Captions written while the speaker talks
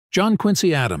John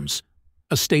Quincy Adams,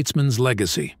 A Statesman's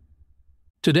Legacy.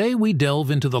 Today we delve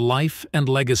into the life and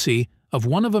legacy of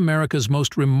one of America's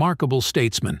most remarkable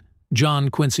statesmen, John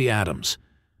Quincy Adams.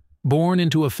 Born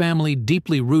into a family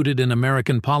deeply rooted in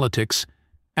American politics,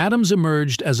 Adams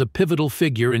emerged as a pivotal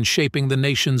figure in shaping the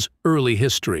nation's early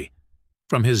history.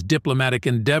 From his diplomatic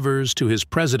endeavors to his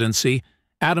presidency,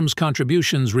 Adams'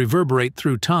 contributions reverberate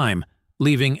through time,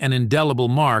 leaving an indelible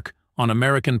mark on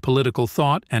American political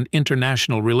thought and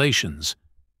international relations.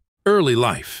 Early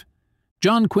life.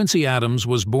 John Quincy Adams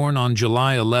was born on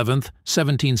July 11,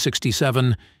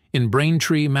 1767, in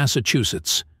Braintree,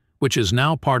 Massachusetts, which is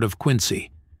now part of Quincy.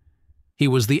 He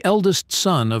was the eldest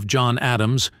son of John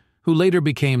Adams, who later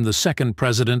became the second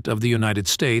President of the United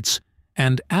States,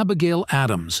 and Abigail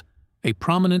Adams, a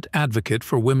prominent advocate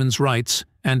for women's rights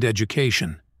and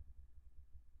education.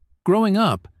 Growing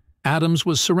up, Adams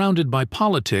was surrounded by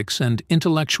politics and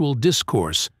intellectual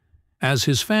discourse, as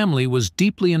his family was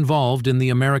deeply involved in the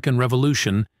American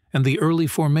Revolution and the early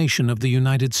formation of the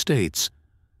United States.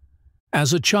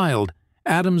 As a child,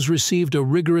 Adams received a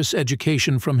rigorous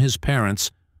education from his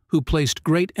parents, who placed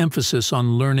great emphasis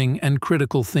on learning and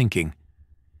critical thinking.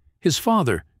 His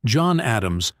father, John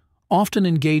Adams, often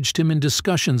engaged him in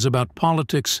discussions about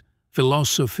politics,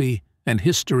 philosophy, and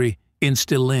history,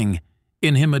 instilling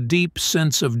in him a deep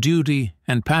sense of duty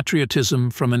and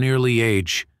patriotism from an early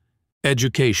age.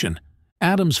 Education.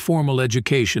 Adams' formal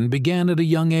education began at a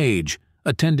young age,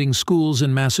 attending schools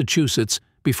in Massachusetts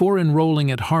before enrolling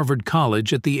at Harvard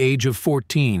College at the age of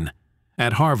 14.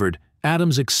 At Harvard,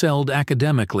 Adams excelled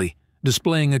academically,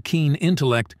 displaying a keen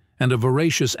intellect and a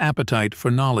voracious appetite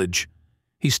for knowledge.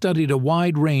 He studied a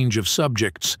wide range of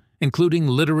subjects, including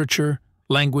literature,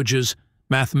 languages,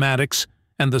 mathematics,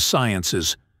 and the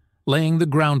sciences, laying the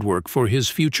groundwork for his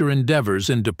future endeavors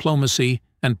in diplomacy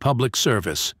and public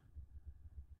service.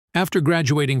 After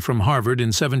graduating from Harvard in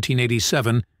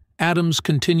 1787, Adams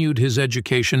continued his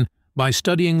education by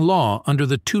studying law under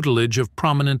the tutelage of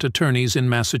prominent attorneys in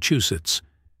Massachusetts.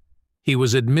 He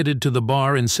was admitted to the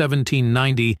bar in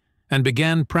 1790 and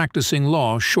began practicing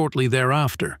law shortly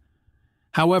thereafter.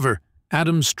 However,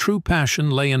 Adams' true passion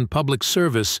lay in public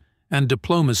service and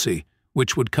diplomacy,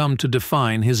 which would come to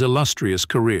define his illustrious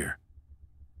career.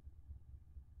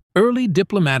 Early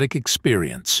diplomatic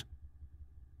experience.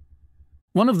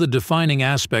 One of the defining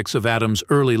aspects of Adams'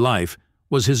 early life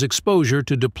was his exposure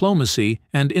to diplomacy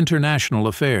and international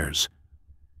affairs.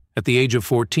 At the age of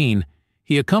 14,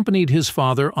 he accompanied his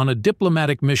father on a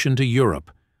diplomatic mission to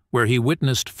Europe, where he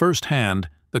witnessed firsthand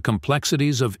the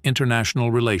complexities of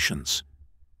international relations.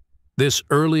 This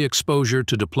early exposure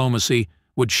to diplomacy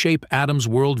would shape Adams'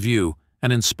 worldview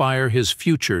and inspire his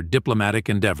future diplomatic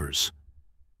endeavors.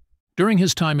 During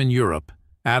his time in Europe,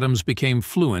 Adams became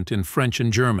fluent in French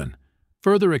and German,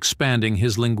 further expanding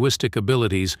his linguistic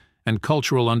abilities and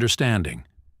cultural understanding.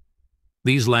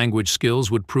 These language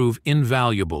skills would prove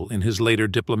invaluable in his later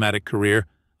diplomatic career,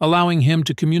 allowing him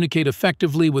to communicate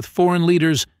effectively with foreign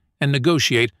leaders and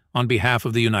negotiate on behalf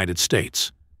of the United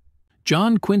States.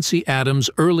 John Quincy Adams'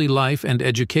 early life and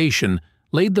education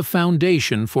laid the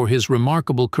foundation for his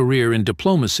remarkable career in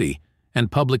diplomacy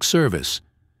and public service.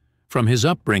 From his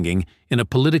upbringing in a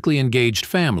politically engaged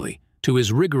family to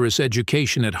his rigorous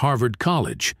education at Harvard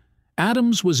College,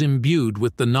 Adams was imbued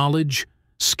with the knowledge,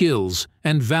 skills,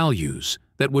 and values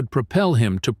that would propel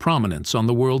him to prominence on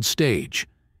the world stage.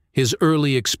 His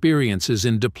early experiences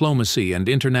in diplomacy and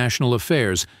international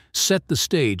affairs set the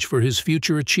stage for his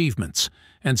future achievements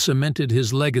and cemented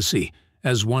his legacy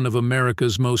as one of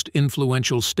America's most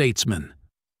influential statesmen.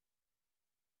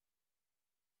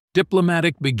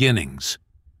 Diplomatic beginnings.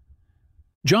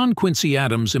 John Quincy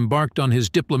Adams embarked on his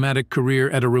diplomatic career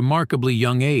at a remarkably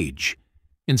young age.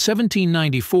 In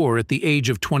 1794, at the age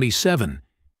of 27,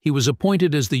 he was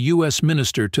appointed as the U.S.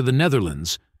 Minister to the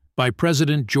Netherlands by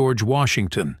President George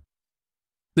Washington.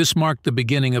 This marked the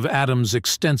beginning of Adams'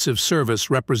 extensive service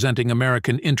representing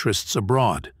American interests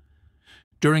abroad.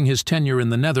 During his tenure in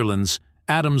the Netherlands,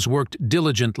 Adams worked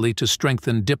diligently to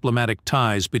strengthen diplomatic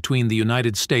ties between the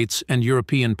United States and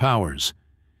European powers.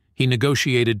 He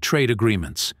negotiated trade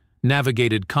agreements,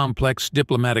 navigated complex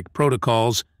diplomatic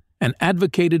protocols, and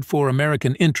advocated for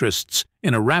American interests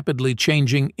in a rapidly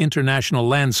changing international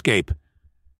landscape.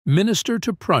 Minister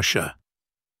to Prussia.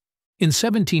 In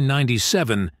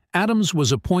 1797, Adams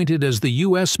was appointed as the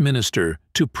U.S. Minister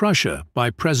to Prussia by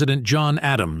President John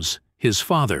Adams, his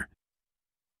father.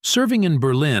 Serving in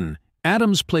Berlin,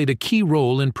 Adams played a key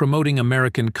role in promoting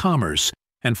American commerce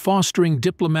and fostering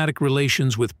diplomatic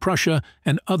relations with Prussia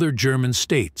and other German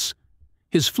states.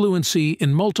 His fluency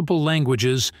in multiple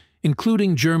languages,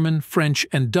 including German, French,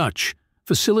 and Dutch,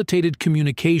 facilitated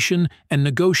communication and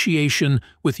negotiation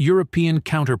with European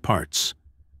counterparts.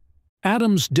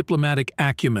 Adams' diplomatic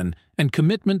acumen and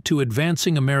commitment to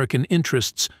advancing American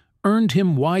interests earned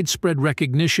him widespread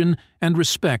recognition and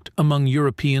respect among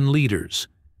European leaders.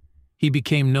 He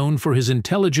became known for his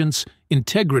intelligence,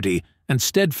 integrity, and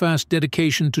steadfast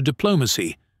dedication to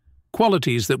diplomacy,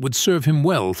 qualities that would serve him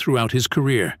well throughout his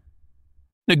career.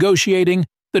 Negotiating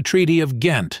the Treaty of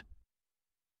Ghent.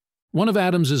 One of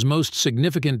Adams's most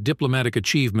significant diplomatic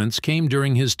achievements came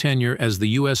during his tenure as the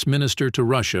U.S. Minister to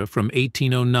Russia from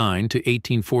 1809 to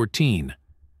 1814.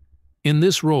 In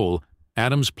this role,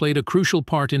 Adams played a crucial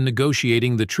part in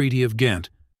negotiating the Treaty of Ghent,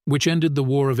 which ended the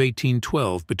War of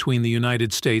 1812 between the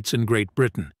United States and Great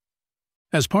Britain.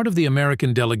 As part of the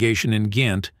American delegation in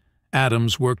Ghent,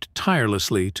 Adams worked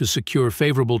tirelessly to secure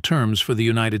favorable terms for the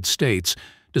United States,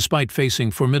 despite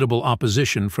facing formidable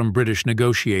opposition from British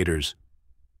negotiators.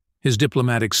 His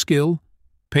diplomatic skill,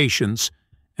 patience,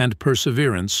 and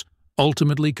perseverance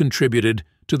ultimately contributed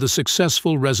to the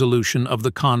successful resolution of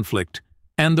the conflict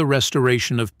and the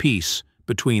restoration of peace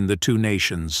between the two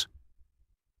nations.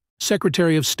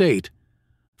 Secretary of State.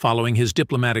 Following his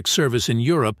diplomatic service in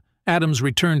Europe, Adams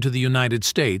returned to the United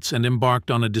States and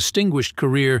embarked on a distinguished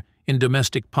career in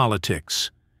domestic politics.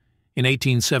 In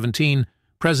 1817,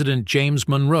 President James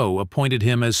Monroe appointed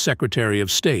him as Secretary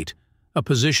of State, a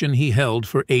position he held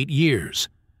for 8 years.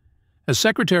 As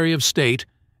Secretary of State,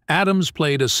 Adams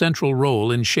played a central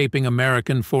role in shaping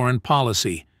American foreign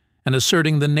policy and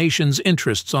asserting the nation's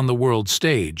interests on the world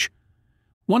stage.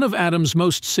 One of Adams'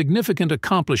 most significant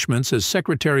accomplishments as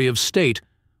Secretary of State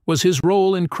was his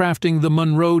role in crafting the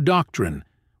Monroe Doctrine,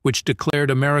 which declared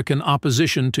American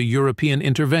opposition to European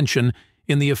intervention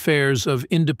in the affairs of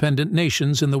independent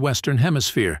nations in the Western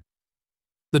Hemisphere.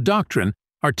 The doctrine,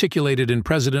 articulated in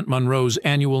President Monroe's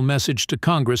annual message to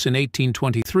Congress in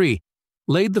 1823,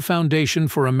 laid the foundation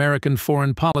for American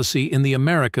foreign policy in the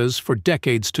Americas for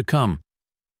decades to come.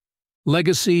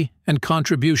 Legacy and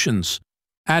contributions.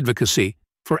 Advocacy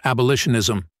for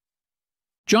abolitionism.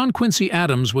 John Quincy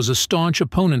Adams was a staunch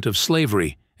opponent of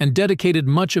slavery and dedicated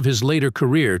much of his later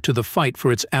career to the fight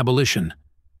for its abolition.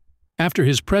 After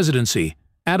his presidency,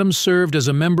 Adams served as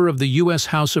a member of the U.S.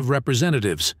 House of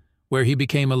Representatives, where he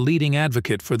became a leading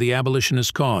advocate for the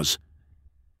abolitionist cause.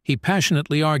 He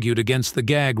passionately argued against the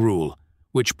gag rule,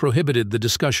 which prohibited the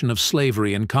discussion of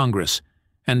slavery in Congress,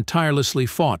 and tirelessly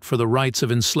fought for the rights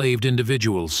of enslaved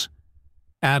individuals.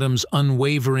 Adams'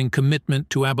 unwavering commitment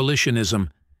to abolitionism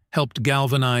helped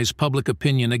galvanize public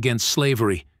opinion against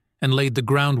slavery and laid the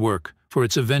groundwork for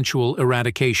its eventual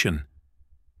eradication.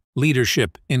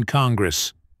 Leadership in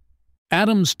Congress.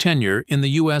 Adams' tenure in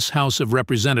the U.S. House of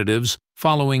Representatives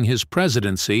following his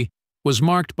presidency was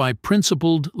marked by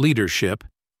principled leadership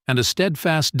and a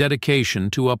steadfast dedication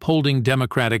to upholding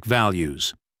democratic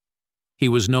values. He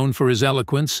was known for his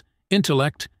eloquence,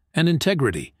 intellect, and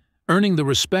integrity, earning the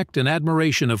respect and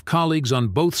admiration of colleagues on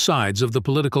both sides of the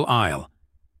political aisle.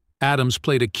 Adams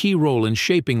played a key role in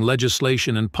shaping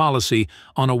legislation and policy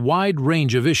on a wide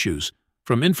range of issues,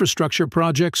 from infrastructure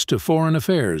projects to foreign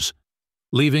affairs,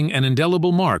 leaving an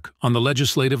indelible mark on the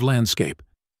legislative landscape.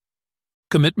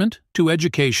 Commitment to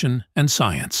education and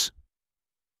science.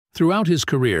 Throughout his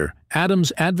career,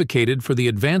 Adams advocated for the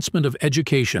advancement of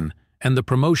education and the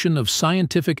promotion of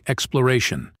scientific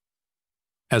exploration.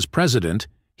 As president,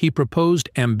 he proposed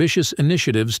ambitious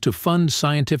initiatives to fund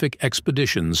scientific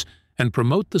expeditions and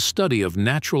promote the study of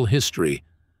natural history,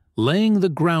 laying the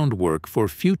groundwork for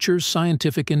future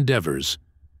scientific endeavors.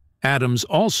 Adams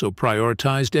also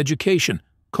prioritized education,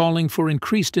 calling for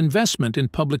increased investment in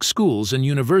public schools and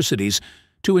universities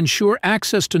to ensure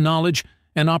access to knowledge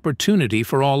and opportunity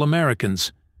for all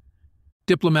Americans.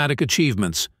 Diplomatic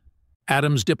achievements.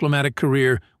 Adams' diplomatic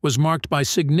career was marked by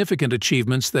significant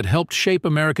achievements that helped shape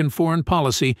American foreign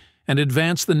policy and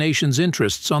advance the nation's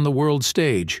interests on the world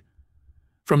stage.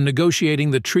 From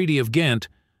negotiating the Treaty of Ghent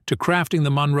to crafting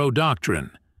the Monroe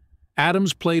Doctrine,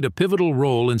 Adams played a pivotal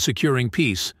role in securing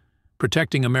peace,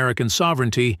 protecting American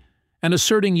sovereignty, and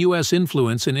asserting U.S.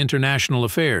 influence in international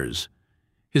affairs.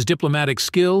 His diplomatic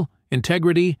skill,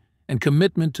 integrity, and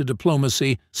commitment to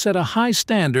diplomacy set a high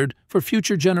standard for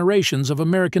future generations of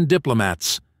American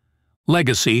diplomats.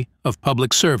 Legacy of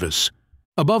public service.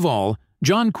 Above all,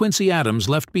 John Quincy Adams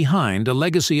left behind a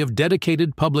legacy of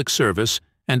dedicated public service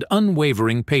and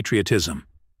unwavering patriotism.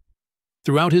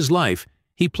 Throughout his life,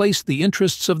 he placed the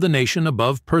interests of the nation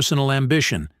above personal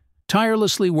ambition,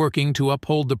 tirelessly working to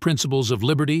uphold the principles of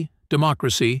liberty,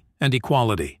 democracy, and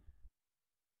equality.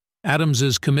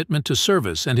 Adams's commitment to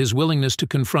service and his willingness to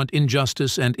confront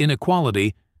injustice and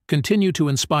inequality continue to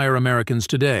inspire Americans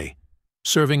today.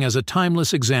 serving as a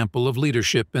timeless example of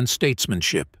leadership and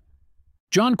statesmanship.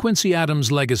 John Quincy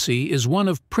Adams' legacy is one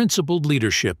of principled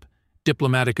leadership,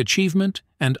 diplomatic achievement,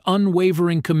 and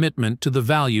unwavering commitment to the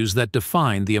values that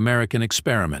define the American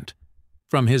experiment.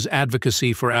 From his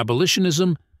advocacy for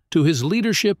abolitionism to his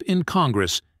leadership in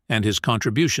Congress and his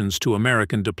contributions to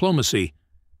American diplomacy,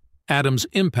 Adams'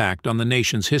 impact on the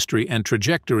nation's history and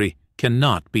trajectory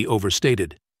cannot be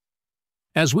overstated.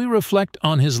 As we reflect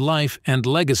on his life and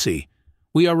legacy,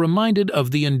 we are reminded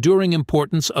of the enduring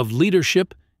importance of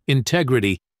leadership,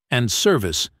 integrity, and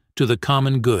service to the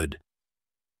common good.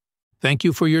 Thank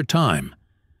you for your time.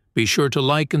 Be sure to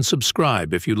like and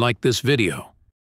subscribe if you like this video.